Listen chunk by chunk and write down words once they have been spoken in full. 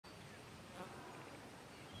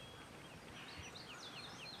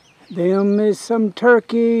Them is some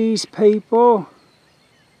turkeys, people.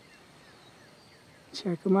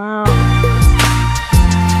 Check them out.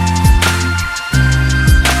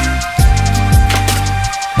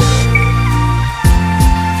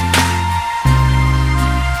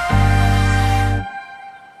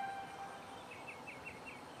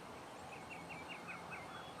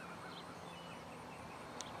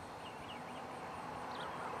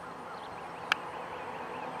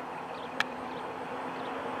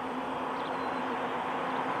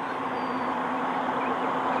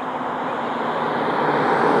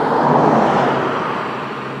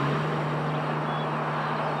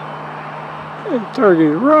 That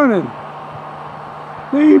turkey's running.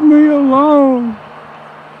 Leave me alone.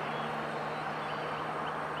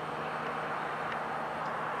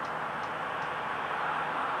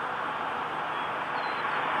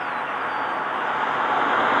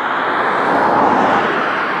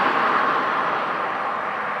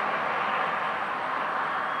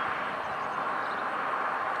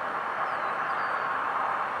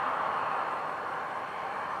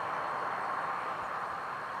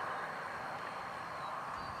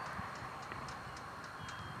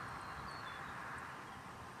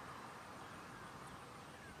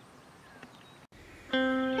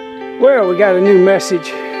 Well, we got a new message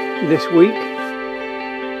this week.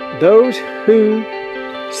 Those who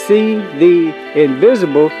see the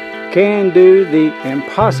invisible can do the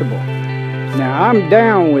impossible. Now, I'm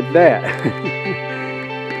down with that.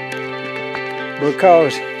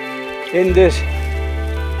 Because in this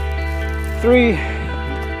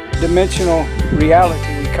three-dimensional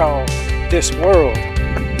reality we call this world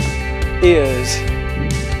is,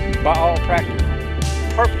 by all practical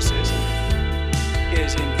purposes,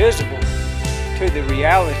 is invisible to the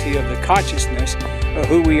reality of the consciousness of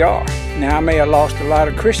who we are. Now, I may have lost a lot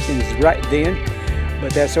of Christians right then,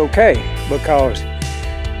 but that's okay, because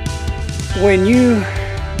when you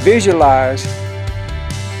visualize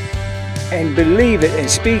and believe it and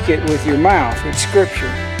speak it with your mouth, it's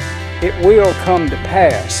scripture, it will come to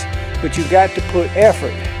pass. But you got to put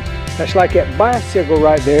effort. That's like that bicycle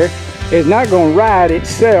right there is not going to ride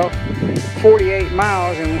itself 48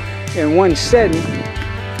 miles in one setting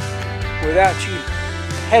without you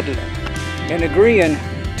pedaling and agreeing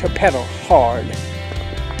to pedal hard.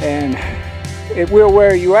 And it will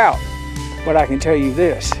wear you out, but I can tell you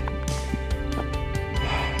this.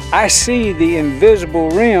 I see the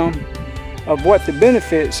invisible realm of what the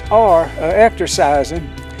benefits are of exercising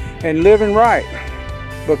and living right,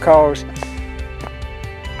 because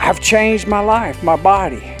I've changed my life, my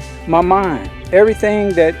body, my mind,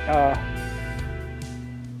 everything that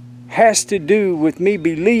has to do with me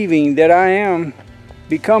believing that I am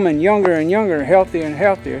becoming younger and younger, healthier and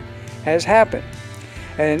healthier, has happened.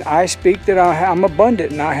 And I speak that I'm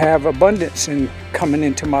abundant, and I have abundance coming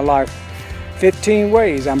into my life 15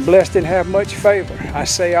 ways. I'm blessed and have much favor. I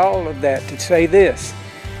say all of that to say this.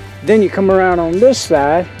 Then you come around on this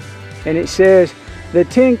side and it says the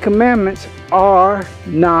 10 commandments are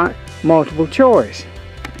not multiple choice.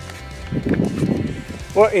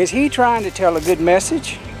 Well, is he trying to tell a good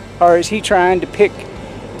message, or is he trying to pick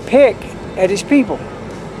at his people?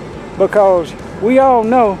 Because we all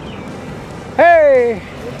know, hey,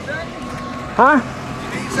 huh?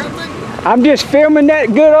 You need something? I'm just filming that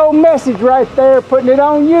good old message right there, putting it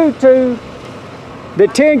on YouTube. The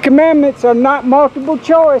 10 commandments are not multiple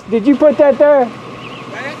choice. Did you put that there?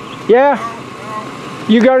 That? Yeah?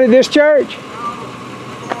 No. You go to this church? No.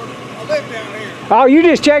 I live down here. Oh, you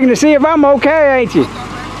just checking to see if I'm okay, ain't you?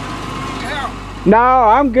 Yeah. No,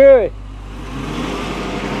 I'm good.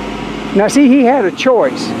 Now see, he had a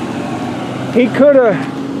choice. He could have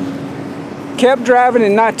kept driving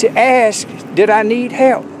and not to ask, did I need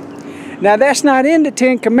help? Now that's not in the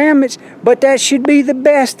 10 commandments, but that should be the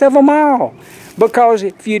best of them all. Because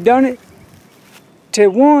if you've done it to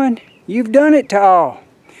one, you've done it to all.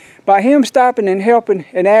 By him stopping and helping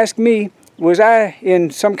and ask me, was I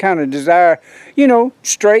in some kind of desire, you know,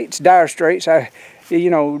 straits, dire straits, I, you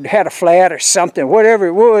know, had a flat or something, whatever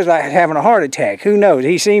it was, like having a heart attack. Who knows?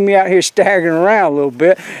 He seen me out here staggering around a little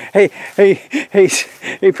bit.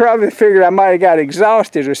 He probably figured I might have got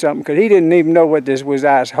exhausted or something, because he didn't even know what this was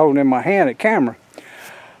I was holding in my hand, a camera.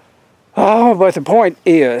 Oh, but the point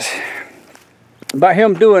is, by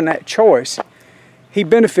him doing that choice, he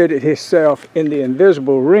benefited himself in the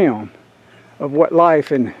invisible realm of what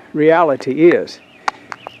life and reality is.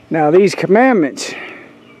 Now these commandments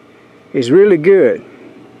is really good,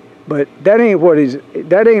 but that ain't what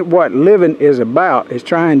living is about, is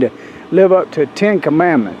trying to live up to 10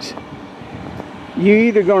 commandments. You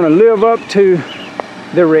either going to live up to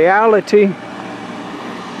the reality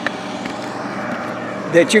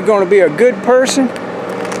that you're going to be a good person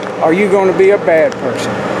or you're going to be a bad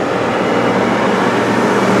person.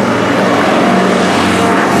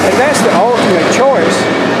 And that's the ultimate choice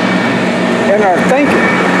in our thinking.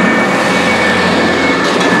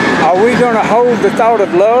 Are we going to hold the thought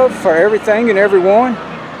of love for everything and everyone?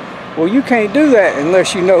 Well, you can't do that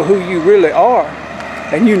unless you know who you really are.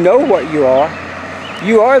 And you know what you are.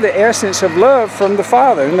 You are the essence of love from the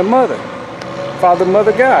Father and the Mother. Father,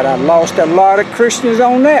 Mother, God. I've lost a lot of Christians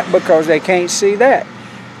on that because they can't see that.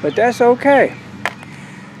 But that's okay.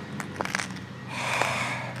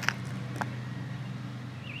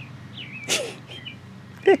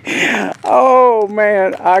 Oh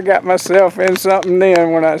man, I got myself in something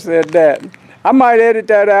then when I said that. I might edit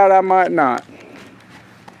that out, I might not.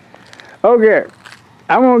 Okay,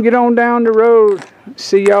 I'm gonna get on down the road.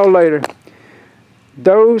 See y'all later.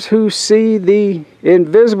 Those who see the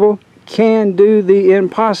invisible can do the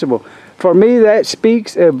impossible. For me, that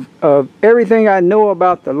speaks of everything I know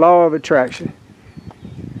about the law of attraction.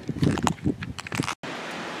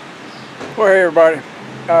 Well, hey everybody.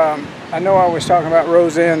 I know I was talking about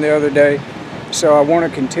Roseanne the other day, so I want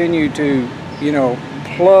to continue to,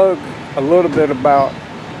 plug a little bit about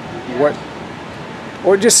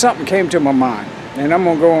or just something came to my mind. And I'm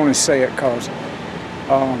going to go on and say it because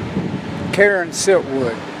Karen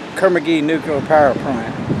Siltwood, Kerr-McGee Nuclear Power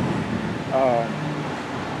Plant.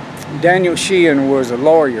 Daniel Sheehan was a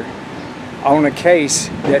lawyer on a case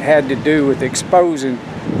that had to do with exposing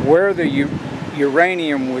where the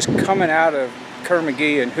uranium was coming out of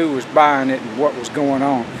Kerr-McGee and who was buying it and what was going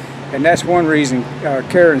on. And that's one reason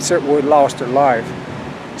Karen Siltwood lost her life.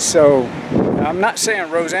 So I'm not saying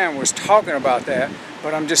Roseanne was talking about that,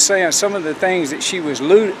 but I'm just saying some of the things that she was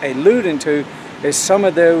alluding to is some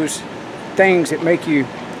of those things that make you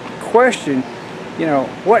question,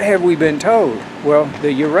 what have we been told? Well,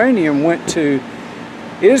 the uranium went to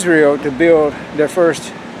Israel to build their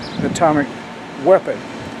first atomic weapon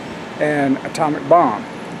and atomic bomb.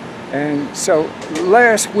 And so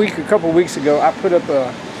last week, a couple weeks ago, I put up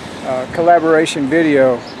a collaboration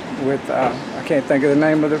video with, I can't think of the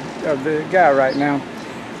name of the guy right now,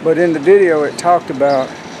 but in the video it talked about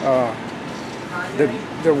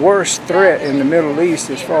the worst threat in the Middle East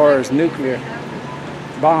as far as nuclear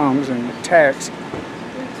bombs and attacks.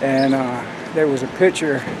 And there was a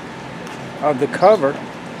picture of the cover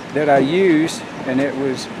that I used, and it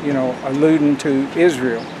was, alluding to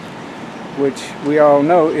Israel, which we all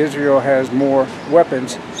know Israel has more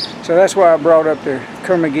weapons. So that's why I brought up the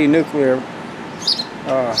Kerr-McGee nuclear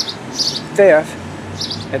theft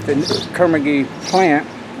at the Kerr-McGee plant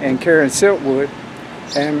and Karen Siltwood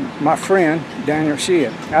and my friend Daniel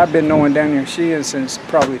Sheehan. I've been knowing Daniel Sheehan since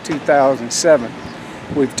probably 2007.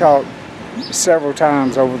 We've talked several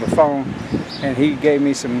times over the phone, and he gave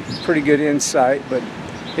me some pretty good insight, but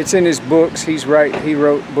it's in his books. He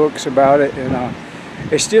wrote books about it, and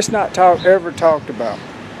it's just not ever talked about.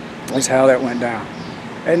 Is how that went down.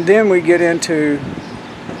 And then we get into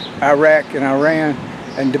Iraq and Iran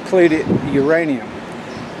and depleted uranium.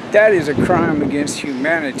 That is a crime against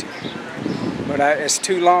humanity. But it's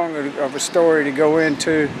too long of a story to go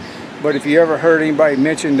into. But if you ever heard anybody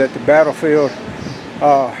mention that the battlefield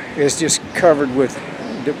is just covered with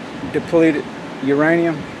depleted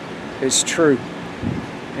uranium, it's true.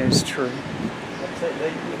 It's true.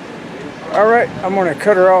 All right, I'm going to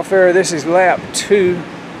cut her off there. This is lap 2,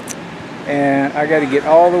 and I got to get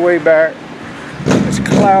all the way back. It's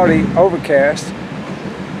cloudy, overcast.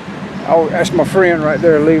 Oh, that's my friend right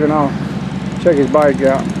there leaving off. Check his bike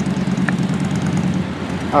out.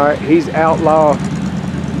 All right, he's outlaw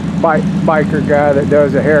biker guy that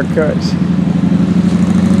does the haircuts.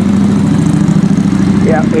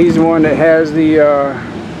 Yeah, he's the one that has the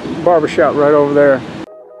barbershop right over there.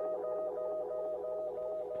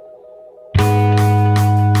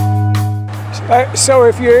 So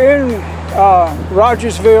if you're in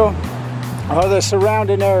Rogersville or the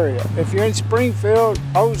surrounding area, if you're in Springfield,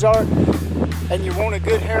 Ozark, and you want a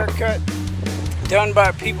good haircut done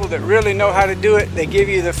by people that really know how to do it, they give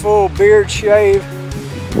you the full beard shave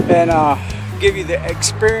and give you the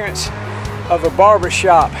experience of a barber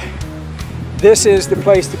shop, this is the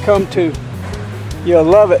place to come to. You'll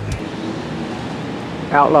love it.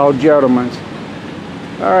 Outlaw Gentlemen's.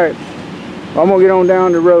 All right, I'm gonna get on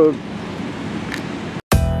down the road.